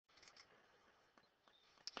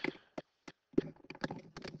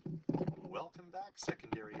back,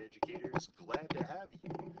 secondary educators. Glad to have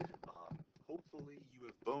you. Hopefully you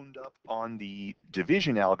have boned up on the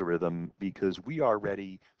division algorithm because we are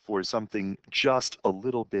ready for something just a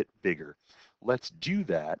little bit bigger. Let's do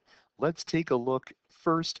that. Let's take a look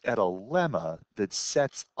first at a lemma that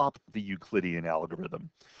sets up the Euclidean algorithm.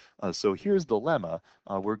 So here's the lemma.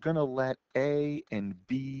 We're going to let A and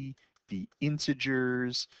B be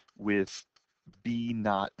integers with B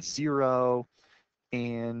not 0,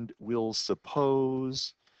 and we'll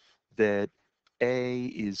suppose that A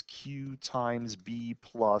is Q times B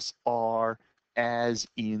plus R as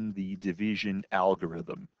in the division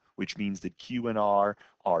algorithm, which means that Q and R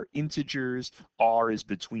are integers. R is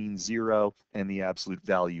between 0 and the absolute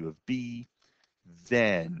value of B.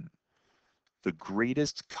 Then the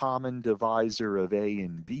greatest common divisor of A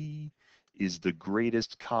and B is the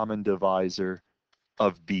greatest common divisor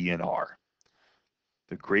of B and R.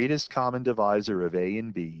 The greatest common divisor of A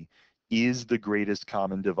and B is the greatest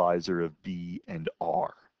common divisor of B and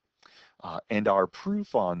R. And our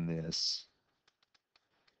proof on this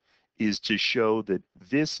is to show that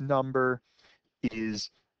this number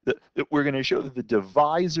is, that we're going to show that the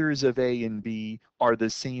divisors of A and B are the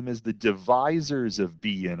same as the divisors of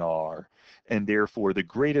B and R. And therefore, the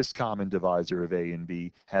greatest common divisor of A and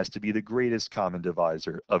B has to be the greatest common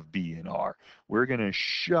divisor of B and R. We're going to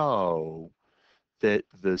show that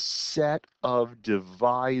the set of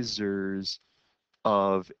divisors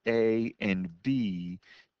of A and B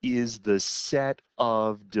is the set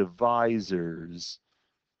of divisors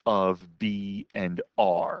of B and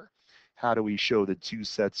R. How do we show that two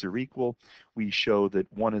sets are equal? We show that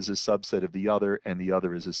one is a subset of the other and the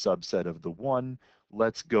other is a subset of the one.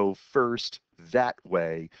 Let's go first that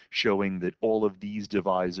way, showing that all of these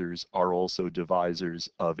divisors are also divisors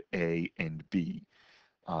of A and B.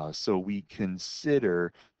 So we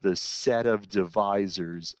consider the set of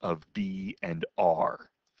divisors of B and R.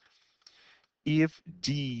 If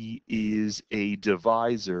D is a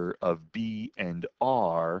divisor of B and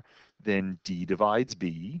R, then D divides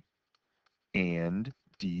B and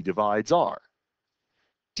D divides R.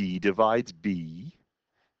 D divides B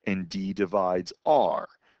and D divides R.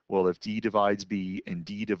 Well, if D divides B and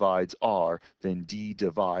D divides R, then D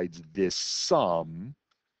divides this sum.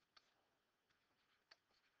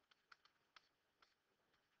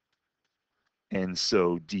 And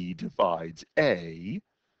so D divides A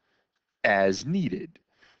as needed,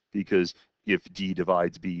 because if D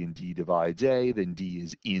divides B and D divides A, then D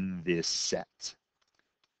is in this set.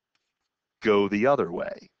 Go the other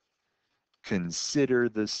way. Consider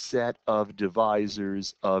the set of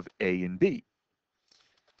divisors of A and B.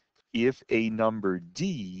 If a number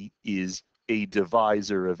D is a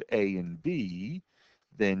divisor of A and B,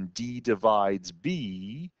 then D divides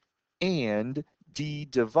B and D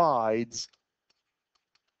divides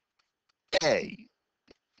A.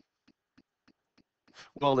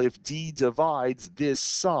 Well, if D divides this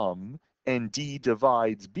sum and D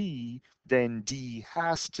divides B, then D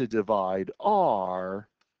has to divide R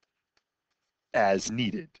as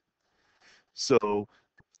needed. So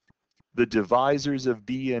the divisors of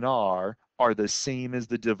B and R are the same as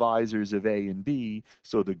the divisors of A and B,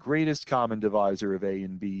 so the greatest common divisor of A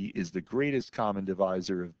and B is the greatest common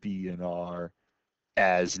divisor of B and R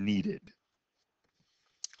as needed.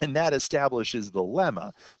 And that establishes the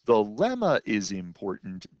lemma. The lemma is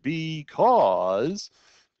important because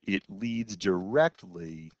it leads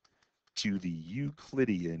directly to the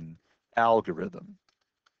Euclidean algorithm.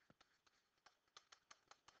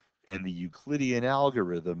 And the Euclidean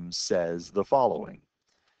algorithm says the following.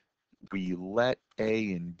 We let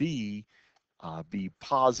A and B be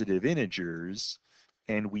positive integers,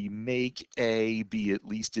 and we make A be at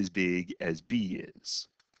least as big as B is.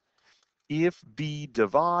 If B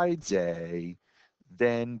divides A,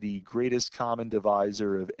 then the greatest common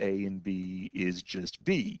divisor of A and B is just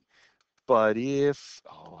B. But if,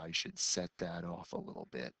 I should set that off a little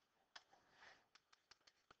bit.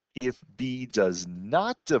 If B does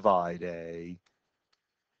not divide A,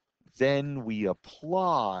 then we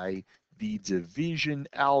apply the division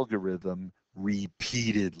algorithm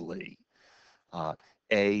repeatedly.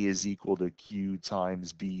 A is equal to Q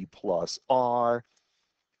times B plus R,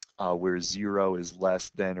 where 0 is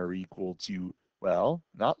less than or equal to, well,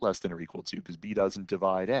 not less than or equal to, because B doesn't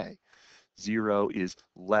divide A. 0 is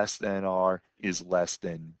less than R is less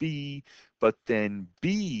than B, but then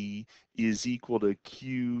B is equal to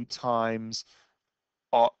Q times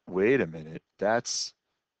R. Wait a minute, that's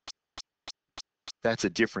a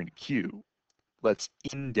different Q. Let's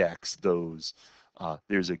index those.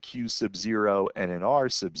 There's a Q sub 0 and an R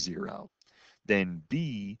sub 0. then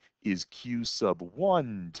B is Q sub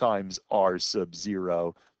 1 times R sub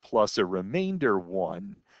 0 plus a remainder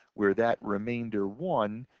 1, where that remainder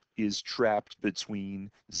 1 is trapped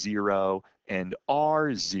between 0 and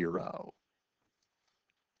R0.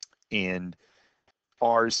 And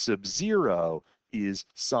R sub 0 is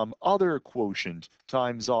some other quotient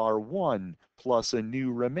times R1 plus a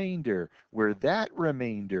new remainder, where that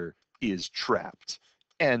remainder is trapped,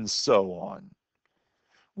 and so on.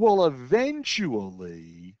 Well,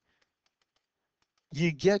 eventually,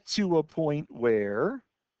 you get to a point where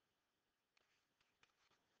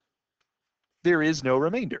there is no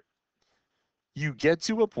remainder. You get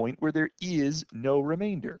to a point where there is no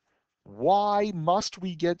remainder. Why must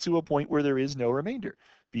we get to a point where there is no remainder?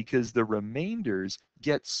 Because the remainders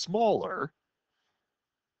get smaller,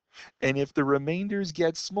 and if the remainders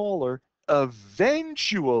get smaller,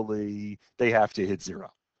 eventually they have to hit 0.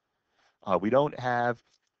 We don't have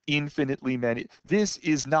infinitely many. This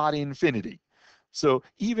is not infinity. So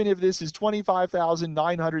even if this is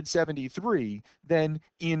 25,973, then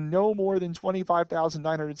in no more than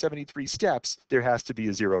 25,973 steps, there has to be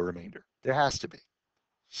a 0 remainder. There has to be.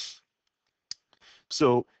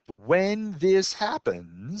 So when this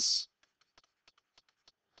happens,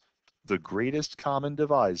 the greatest common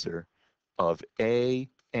divisor of A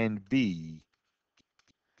and B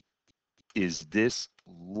is this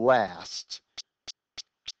last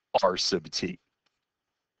R sub t.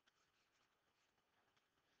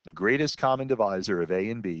 The greatest common divisor of A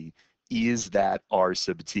and B is that R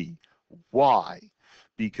sub t. Why?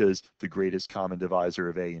 Because the greatest common divisor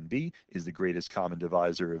of A and B is the greatest common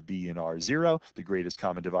divisor of B and R0. The greatest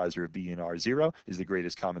common divisor of B and R0 is the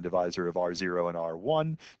greatest common divisor of R0 and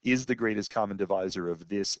R1, is the greatest common divisor of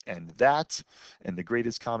this and that, and the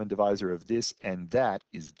greatest common divisor of this and that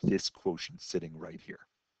is this quotient sitting right here.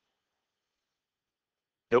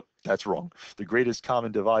 Nope, that's wrong. The greatest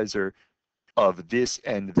common divisor of this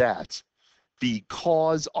and that,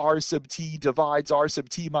 because R sub t divides R sub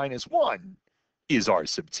t minus 1, is R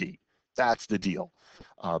sub t. That's the deal.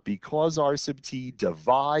 Because R sub t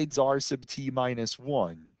divides R sub t minus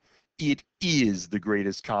 1, it is the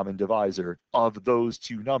greatest common divisor of those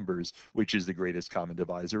two numbers, which is the greatest common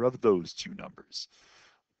divisor of those two numbers.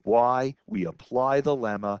 Why? We apply the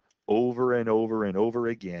lemma over and over and over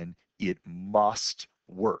again. It must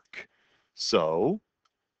work. So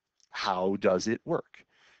how does it work?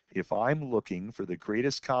 If I'm looking for the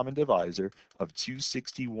greatest common divisor of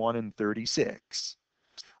 261 and 36,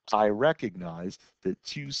 I recognize that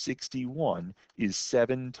 261 is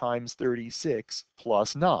 7 times 36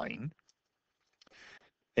 plus 9.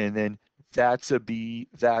 And then that's a B,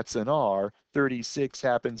 that's an R. 36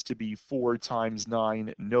 happens to be 4 times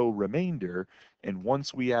 9, no remainder. And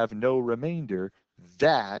once we have no remainder,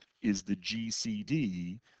 that is the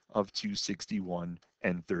GCD of 261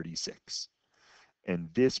 and 36.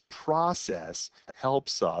 And this process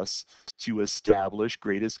helps us to establish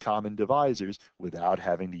greatest common divisors without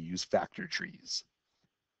having to use factor trees.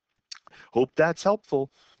 Hope that's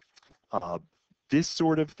helpful. This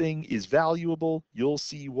sort of thing is valuable. You'll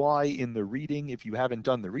see why in the reading if you haven't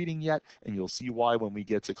done the reading yet, and you'll see why when we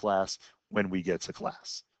get to class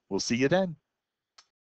We'll see you then.